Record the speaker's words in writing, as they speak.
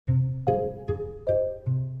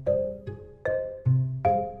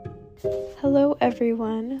Hello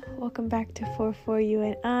everyone, welcome back to For You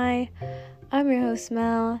and I. I'm your host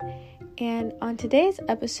Mel, and on today's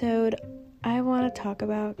episode, I want to talk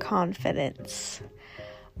about confidence.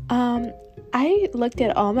 I looked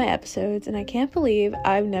at all my episodes and I can't believe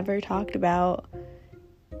I've never talked about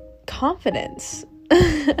confidence.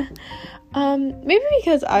 Maybe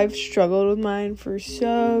because I've struggled with mine for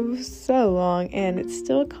so long and it's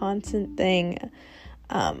still a constant thing.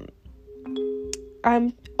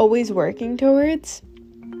 I'm always working towards,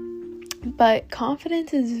 but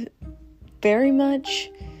confidence is very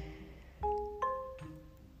much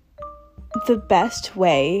the best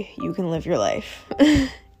way you can live your life. And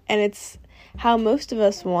it's how most of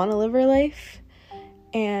us want to live our life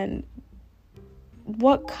and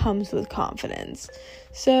what comes with confidence.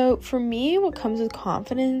 So for me, what comes with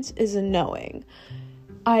confidence is a knowing.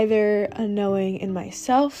 Either a knowing in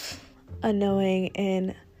myself, a knowing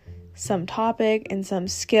in some topic, in some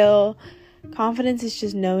skill. Confidence is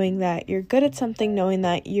just knowing that you're good at something, knowing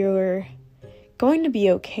that you're going to be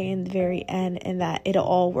okay in the very end and that it'll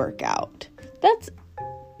all work out. That's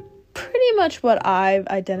pretty much what I've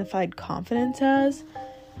identified confidence as.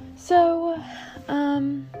 So,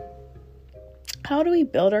 how do we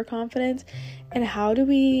build our confidence and how do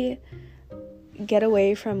we get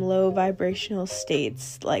away from low vibrational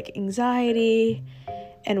states like anxiety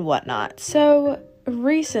and whatnot? So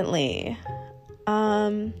recently,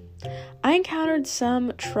 I encountered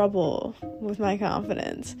some trouble with my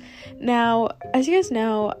confidence. Now, as you guys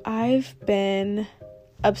know, I've been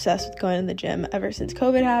obsessed with going to the gym ever since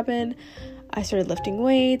COVID happened. I started lifting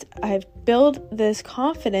weights. I've built this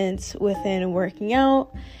confidence within working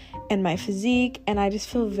out and my physique, and I just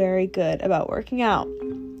feel very good about working out.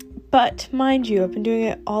 But mind you, I've been doing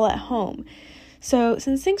it all at home. So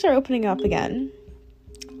since things are opening up again,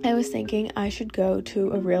 I was thinking I should go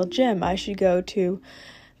to a real gym. I should go to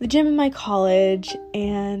the gym in my college,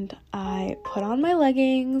 and I put on my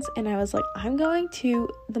leggings and I was like, I'm going to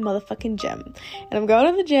the motherfucking gym. And I'm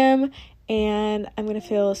going to the gym and I'm going to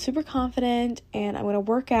feel super confident and I'm going to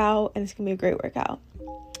work out and it's going to be a great workout.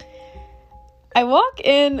 I walk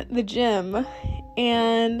in the gym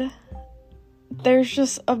and there's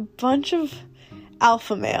just a bunch of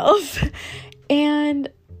alpha males. And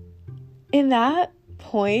in that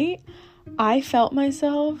point, I felt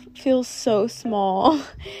myself feel so small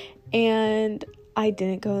and I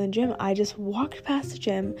didn't go to the gym. I just walked past the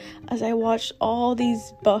gym as I watched all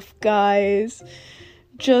these buff guys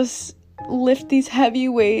just lift these heavy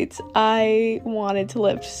weights I wanted to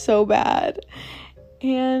lift so bad.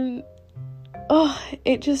 And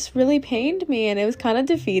it just really pained me and it was kind of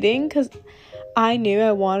defeating because I knew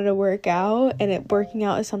I wanted to work out and working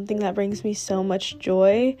out is something that brings me so much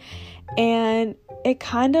joy. And it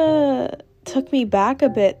kind of took me back a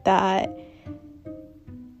bit that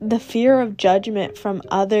the fear of judgment from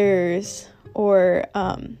others or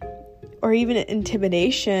even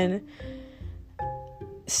intimidation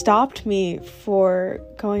stopped me for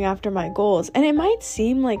going after my goals. And it might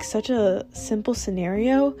seem like such a simple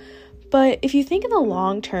scenario, but if you think in the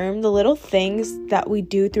long term, the little things that we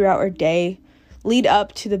do throughout our day lead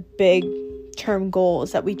up to the big term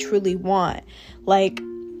goals that we truly want. Like,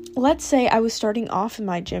 let's say I was starting off in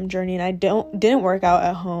my gym journey and I didn't work out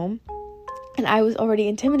at home and I was already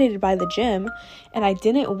intimidated by the gym and I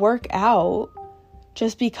didn't work out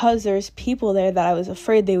just because there's people there that I was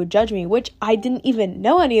afraid they would judge me, which I didn't even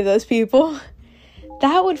know any of those people.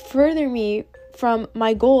 That would further me from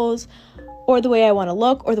my goals or the way I want to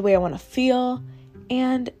look or the way I want to feel,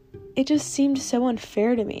 and it just seemed so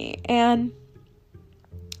unfair to me. And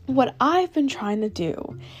what I've been trying to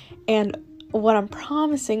do and what I'm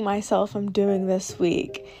promising myself I'm doing this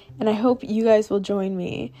week, and I hope you guys will join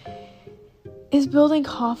me, is building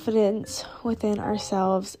confidence within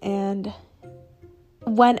ourselves and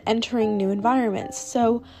when entering new environments.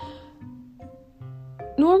 So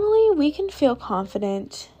normally we can feel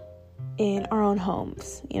confident in our own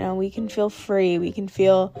homes. You know, we can feel free. We can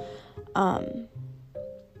feel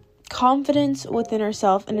confidence within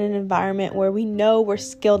ourselves in an environment where we know we're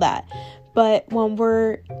skilled at. But when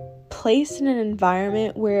we're placed in an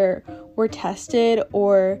environment where we're tested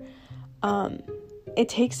or it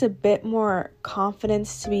takes a bit more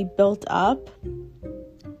confidence to be built up,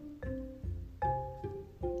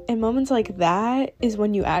 in moments like that is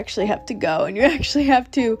when you actually have to go and you actually have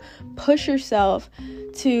to push yourself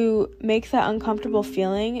to make that uncomfortable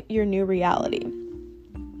feeling your new reality.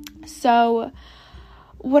 So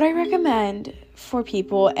what I recommend for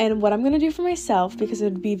people and what I'm going to do for myself, because it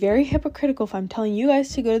would be very hypocritical if I'm telling you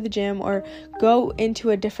guys to go to the gym or go into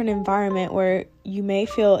a different environment where you may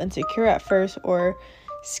feel insecure at first or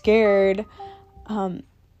scared,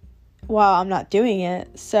 while I'm not doing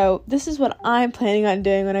it. So this is what I'm planning on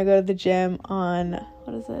doing when I go to the gym on,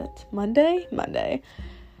 Monday.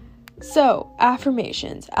 So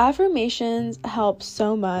affirmations help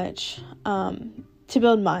so much to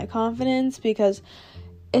build my confidence, because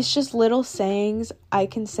it's just little sayings I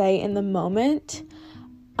can say in the moment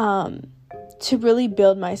to really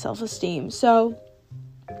build my self-esteem. So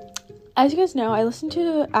as you guys know, I listen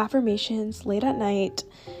to affirmations late at night,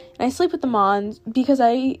 and I sleep with them on because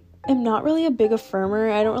I am not really a big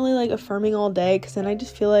affirmer. I don't really like affirming all day, because then I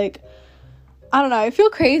just feel like, I don't know, I feel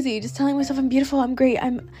crazy just telling myself I'm beautiful, I'm great,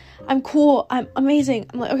 I'm cool, I'm amazing.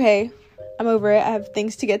 I'm like, okay, I'm over it. I have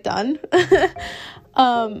things to get done.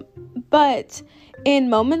 But in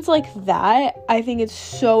moments like that, I think it's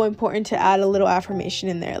so important to add a little affirmation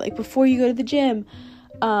in there. Like before you go to the gym,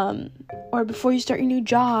 or before you start your new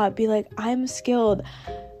job, be like, I'm skilled,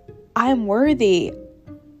 I'm worthy,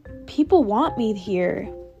 people want me here,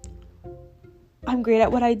 I'm great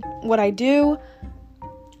at what I do,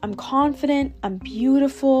 I'm confident, I'm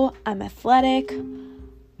beautiful, I'm athletic,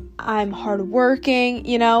 I'm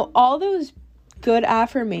hardworking. All those good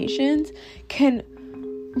affirmations can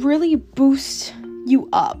really boost you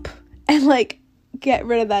up and like get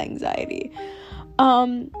rid of that anxiety.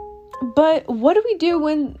 But what do we do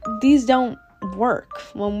when these don't work?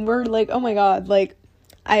 When we're like, oh my God, like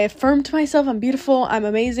I affirmed to myself I'm beautiful, I'm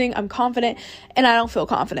amazing, I'm confident, and I don't feel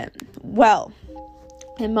confident. Well,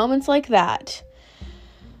 in moments like that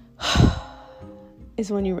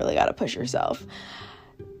is when you really got to push yourself.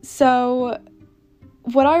 So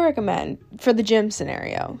what I recommend for the gym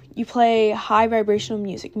scenario, you play high vibrational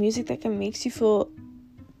music that makes you feel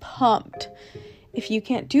pumped. If you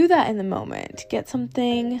can't do that in the moment, get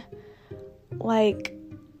something like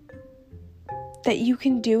that you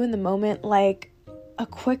can do in the moment, like a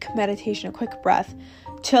quick meditation, a quick breath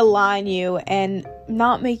to align you and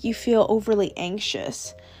not make you feel overly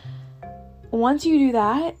anxious. Once you do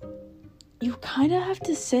that, you kind of have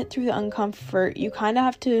to sit through the uncomfort. You kind of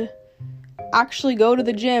have to actually go to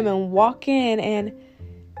the gym and walk in and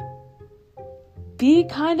be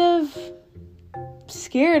kind of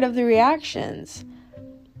scared of the reactions.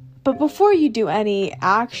 But before you do any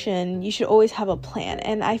action, you should always have a plan.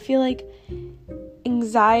 And I feel like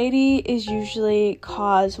anxiety is usually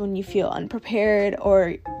caused when you feel unprepared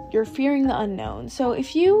or you're fearing the unknown. So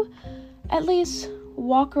if you at least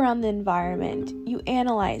walk around the environment, you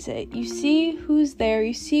analyze it, you see who's there,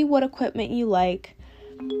 you see what equipment you like,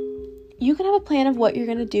 you can have a plan of what you're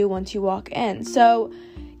going to do once you walk in. So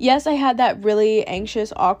yes, I had that really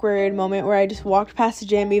anxious, awkward moment where I just walked past the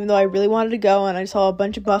gym even though I really wanted to go, and I saw a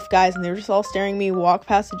bunch of buff guys and they were just all staring at me walk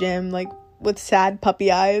past the gym like with sad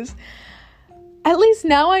puppy eyes. At least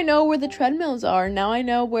now I know where the treadmills are. Now I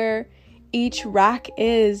know where each rack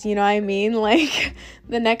is, you know what I mean? Like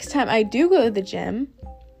the next time I do go to the gym,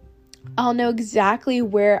 I'll know exactly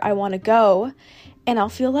where I want to go, and I'll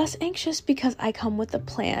feel less anxious because I come with a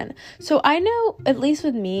plan. So I know, at least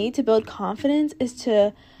with me, to build confidence is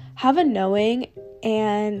to have a knowing,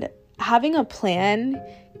 and having a plan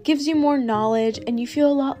gives you more knowledge and you feel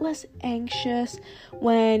a lot less anxious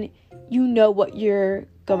when you know what you're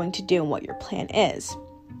going to do and what your plan is.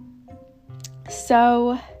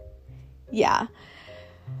 So yeah,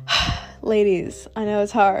 ladies, I know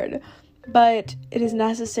it's hard, but it is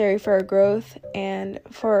necessary for our growth and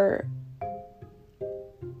for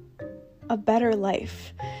a better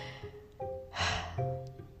life.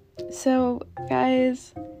 So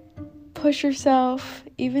guys, push yourself.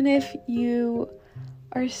 Even if you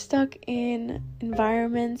are stuck in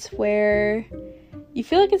environments where you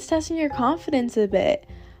feel like it's testing your confidence a bit,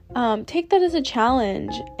 take that as a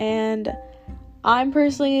challenge. And I'm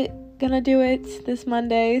personally gonna do it this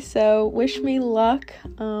Monday, so wish me luck.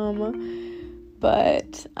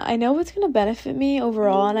 But I know it's gonna benefit me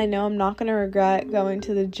overall, and I know I'm not gonna regret going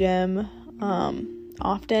to the gym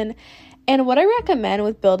often. And what I recommend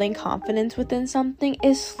with building confidence within something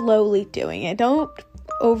is slowly doing it. Don't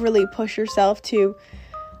overly push yourself to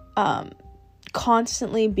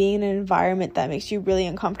constantly be in an environment that makes you really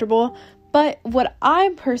uncomfortable. But what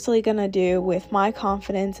I'm personally gonna do with my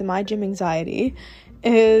confidence and my gym anxiety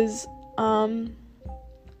is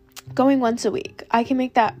going once a week. I can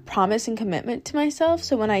make that promise and commitment to myself,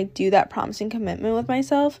 so when I do that promise and commitment with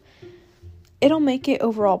myself, it'll make it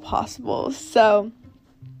overall possible. So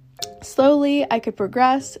slowly I could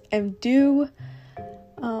progress and do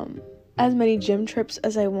as many gym trips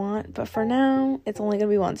as I want, but for now it's only gonna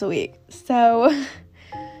be once a week. So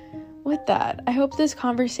with that, I hope this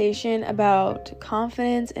conversation about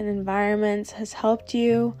confidence and environments has helped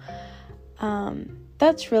you.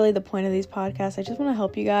 that's really the point of these podcasts. I just want to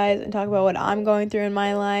help you guys and talk about what I'm going through in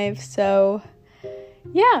my life. So,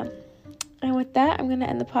 yeah. And with that, I'm going to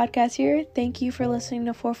end the podcast here. Thank you for listening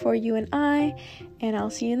to 44 You and I, and I'll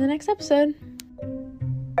see you in the next episode.